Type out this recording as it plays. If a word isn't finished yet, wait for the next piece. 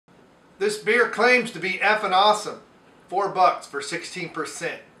This beer claims to be effin' awesome. $4 for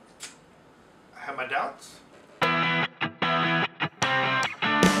 16%. I have my doubts.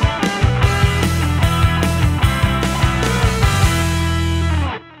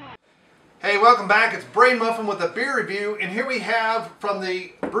 Hey, welcome back. It's Brainmuffin with a beer review, and here we have from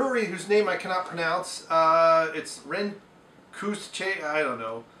the brewery whose name I cannot pronounce. It's Rinkus kiai, I don't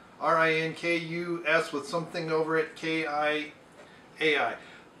know, R-I-N-K-U-S with something over it, K-I-A-I.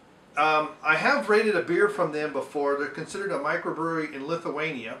 I have rated a beer from them before. They're considered a microbrewery in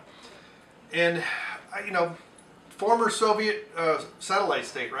Lithuania, and you know, former Soviet satellite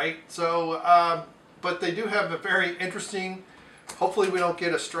state, right? So, but they do have a very interesting. Hopefully we don't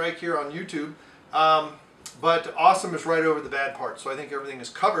get a strike here on YouTube, but awesome is right over the bad part, so I think everything is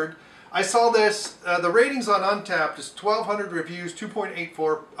covered. I saw this, the ratings on Untappd is 1,200 reviews,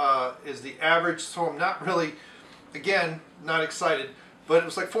 2.84 is the average, so I'm not really, again, not excited, but it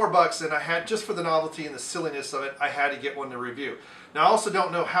was like $4, and I had, just for the novelty and the silliness of it, I had to get one to review. Now I also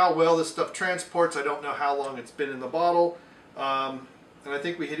don't know how well this stuff transports. I don't know how long it's been in the bottle. And I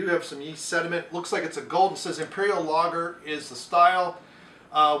think we do have some yeast sediment. Looks like it's a gold. It says Imperial Lager is the style.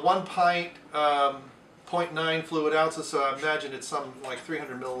 1 pint, 0.9 fluid ounces, so I imagine it's some like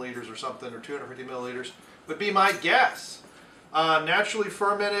 300 milliliters or something, or 250 milliliters, would be my guess. Naturally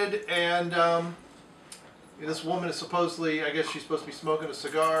fermented, and this woman is supposedly, I guess she's supposed to be smoking a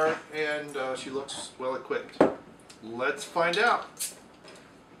cigar, and she looks well equipped. Let's find out.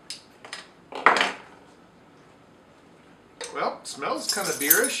 Well, it smells kind of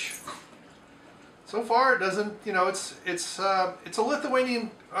beerish. So far, it doesn't. You know, it's a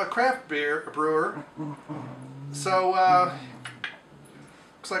Lithuanian craft beer brewer. So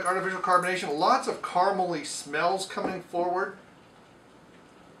looks like artificial carbonation. Lots of caramely smells coming forward.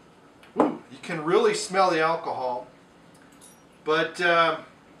 Ooh, you can really smell the alcohol. But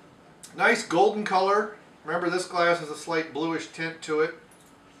nice golden color. Remember, this glass has a slight bluish tint to it.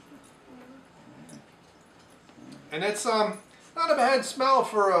 And it's not a bad smell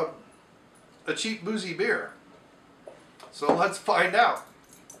for a cheap boozy beer. So let's find out.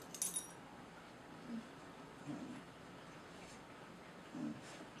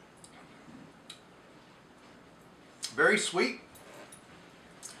 Very sweet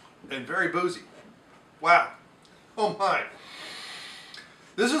and very boozy. Wow. Oh my.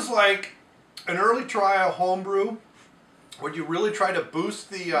 This is like an early trial homebrew where you really try to boost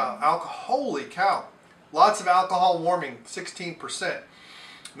the alcohol. Holy cow. Lots of alcohol warming, 16%.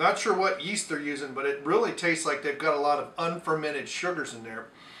 Not sure what yeast they're using, but it really tastes like they've got a lot of unfermented sugars in there.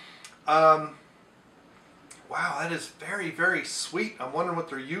 Wow, that is very, very sweet. I'm wondering what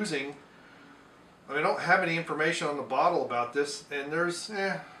they're using. I mean, I don't have any information on the bottle about this, and there's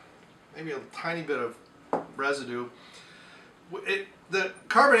maybe a tiny bit of residue. The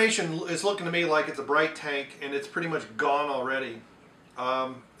carbonation is looking to me like it's a bright tank, and it's pretty much gone already.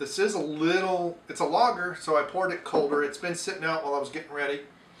 This is it's a lager, so I poured it colder. It's been sitting out while I was getting ready.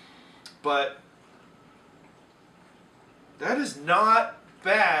 But that is not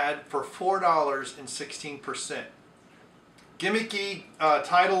bad for $4 and 16%. Gimmicky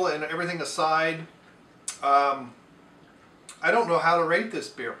title and everything aside, I don't know how to rate this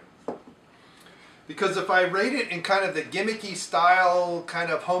beer. Because if I rate it in kind of the gimmicky style,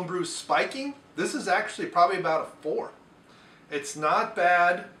 kind of homebrew spiking, this is actually probably about a 4. It's not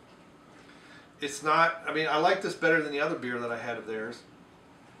bad. It's not, I mean, I like this better than the other beer that I had of theirs.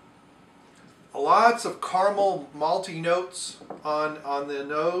 Lots of caramel malty notes on the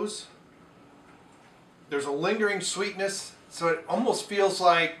nose. There's a lingering sweetness, so it almost feels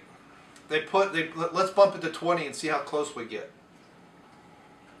like let's bump it to 20 and see how close we get.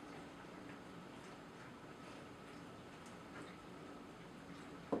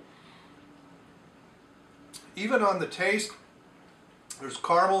 Even on the taste, there's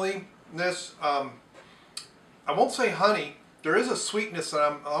carameliness. I won't say honey. There is a sweetness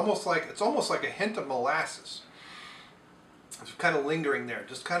that it's almost like a hint of molasses. It's kind of lingering there,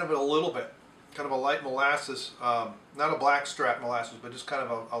 just kind of a little bit, kind of a light molasses, not a blackstrap molasses, but just kind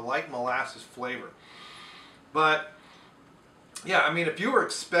of a light molasses flavor. But yeah, I mean, if you were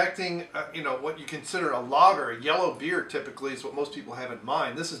expecting, you know, what you consider a lager, a yellow beer, typically is what most people have in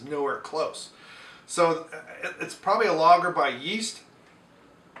mind. This is nowhere close. So it's probably a lager by yeast,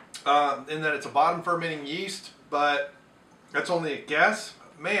 in that it's a bottom fermenting yeast, but that's only a guess.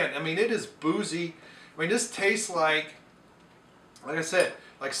 Man, I mean, it is boozy. I mean, this tastes like I said,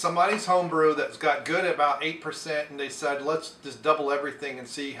 like somebody's homebrew that's got good at about 8%, and they said, let's just double everything and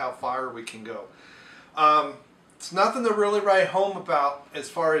see how far we can go. It's nothing to really write home about as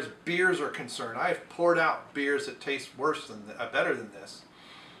far as beers are concerned. I've poured out beers that taste worse than, better than this.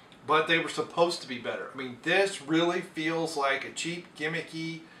 but they were supposed to be better. I mean, this really feels like a cheap,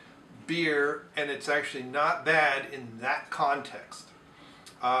 gimmicky beer, and it's actually not bad in that context.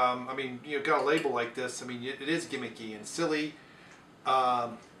 I mean, you've got a label like this. I mean, it is gimmicky and silly,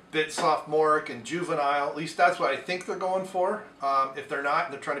 bit sophomoric and juvenile. At least that's what I think they're going for. If they're not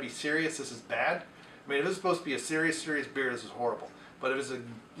and they're trying to be serious, this is bad. I mean, if it's supposed to be a serious beer, this is horrible. But if it's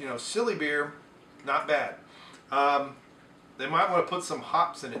a silly beer, not bad. They might want to put some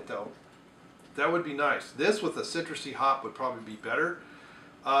hops in it though. That would be nice. This with a citrusy hop would probably be better.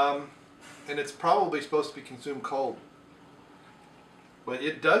 And it's probably supposed to be consumed cold. But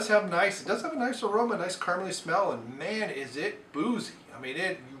it does have a nice aroma, nice caramely smell, and man, is it boozy. I mean,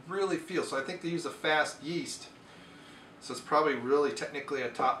 you really feel. So I think they use a fast yeast. So it's probably really technically a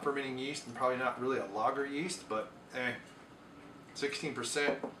top fermenting yeast and probably not really a lager yeast, but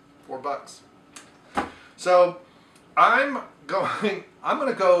 16%, $4. So I'm going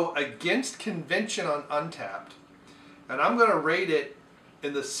to go against convention on Untapped, and I'm going to rate it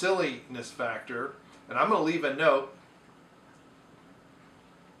in the silliness factor, and I'm going to leave a note.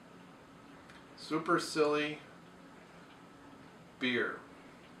 Super silly beer.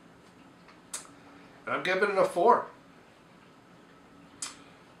 And I'm giving it a 4.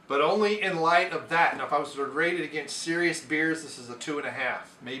 But only in light of that. Now if I was to rate it against serious beers, this is a 2.5,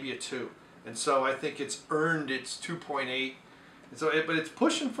 maybe a 2. And so I think it's earned its 2.8. And so but it's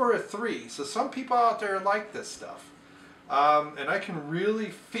pushing for a 3. So some people out there like this stuff. And I can really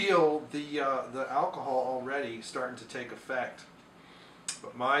feel the alcohol already starting to take effect.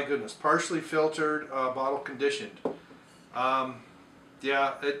 But my goodness, partially filtered, bottle conditioned.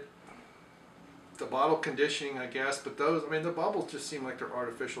 Yeah, the bottle conditioning, I guess, but those, I mean, the bubbles just seem like they're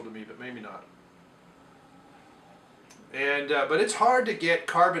artificial to me, but maybe not. And but it's hard to get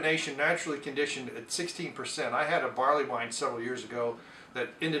carbonation naturally conditioned at 16%. I had a barley wine several years ago that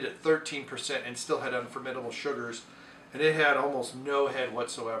ended at 13% and still had unfermentable sugars, and it had almost no head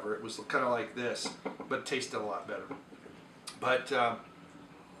whatsoever. It was kind of like this, but it tasted a lot better. But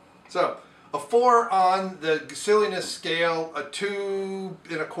so a 4 on the silliness scale, a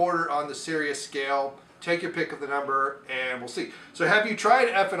 2.25 on the serious scale. Take your pick of the number, and we'll see. So have you tried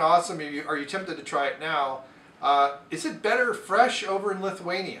Effin Awesome? Are you tempted to try it now? Is it better fresh over in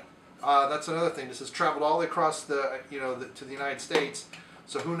Lithuania? That's another thing. This has traveled all the way across the to the United States.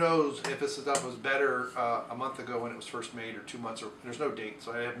 So who knows if this stuff was better a month ago when it was first made, or 2 months, or there's no date,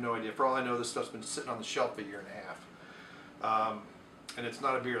 so I have no idea. For all I know, this stuff's been sitting on the shelf a 1.5 years. And it's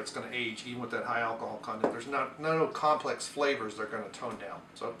not a beer that's going to age, even with that high alcohol content. There's no complex flavors they're going to tone down.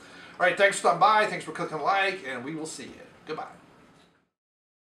 So, all right, thanks for stopping by. Thanks for clicking like, and we will see you. Goodbye.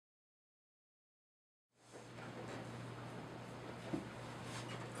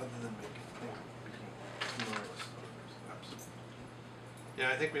 Other than yeah,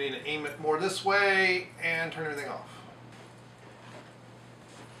 I think we need to aim it more this way and turn everything off.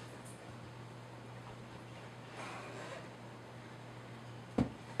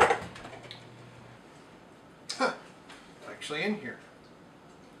 Actually in here.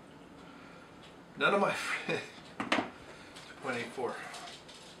 None of my 2.84.